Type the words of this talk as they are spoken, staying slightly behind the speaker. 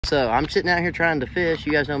So I'm sitting out here trying to fish.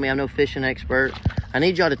 You guys know me, I'm no fishing expert. I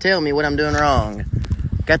need y'all to tell me what I'm doing wrong.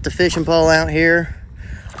 Got the fishing pole out here.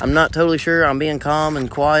 I'm not totally sure. I'm being calm and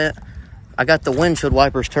quiet. I got the windshield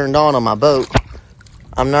wipers turned on my boat.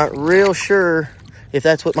 I'm not real sure if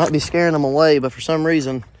that's what might be scaring them away, but for some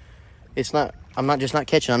reason, it's not. I'm not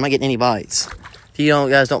catching. I'm not getting any bites. If you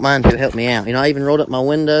guys don't mind to help me out. I even rolled up my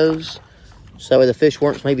windows so the fish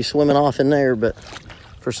weren't maybe swimming off in there, but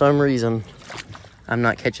for some reason, I'm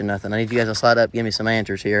not catching nothing. I need you guys to slide up, give me some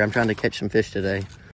answers here. I'm trying to catch some fish today.